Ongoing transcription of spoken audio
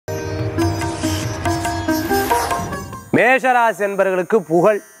மேஷராசி என்பவர்களுக்கு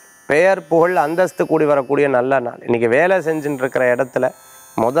புகழ், பெயர், புகழ், அந்தஸ்து கூடி வரக்கூடிய நல்ல நாள். இன்றைக்கி வேலை செஞ்சுட்டு இருக்கிற இடத்துல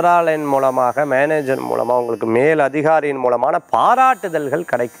முதலாளியின் மூலமாக, மேனேஜர் மூலமாக, உங்களுக்கு மேல் அதிகாரியின் மூலமான பாராட்டுதல்கள்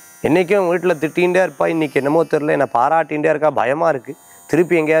கிடைக்கும். என்றைக்கும் வீட்டில் திட்டிகிட்டே இருப்பா, இன்றைக்கி என்னமோ தெரில என்னை பாராட்டிகிட்டே இருக்கா, பயமாக இருக்குது,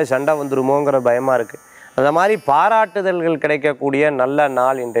 திருப்பி எங்கேயாவது சண்டை வந்துருமோங்கிற பயமாக இருக்குது. அந்த மாதிரி பாராட்டுதல்கள் கிடைக்கக்கூடிய நல்ல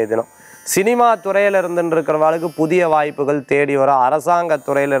நாள் இன்றைய தினம். சினிமா துறையில் இருந்துருக்கிறவாளுக்கு புதிய வாய்ப்புகள் தேடி வரும். அரசாங்க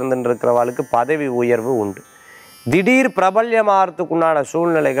துறையில் இருந்துருக்கிறவாளுக்கு பதவி உயர்வு உண்டு. திடீர் பிரபல்யமாகறதுக்குண்டான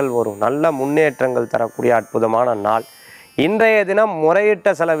சூழ்நிலைகள் வரும். நல்ல முன்னேற்றங்கள் தரக்கூடிய அற்புதமான நாள். இன்றைய தினம்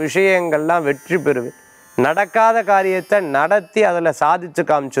முறையிட்ட சில விஷயங்கள்லாம் வெற்றி பெறுவேன். நடக்காத காரியத்தை நடத்தி அதில் சாதித்து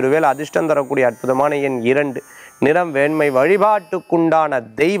காமிச்சிருவேன். அதிர்ஷ்டம் தரக்கூடிய அற்புதமான எண் 2, நிறம் வெண்மை. வழிபாட்டுக்குண்டான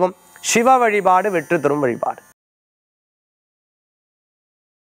தெய்வம் சிவ வழிபாடு, வெற்றி தரும் வழிபாடு.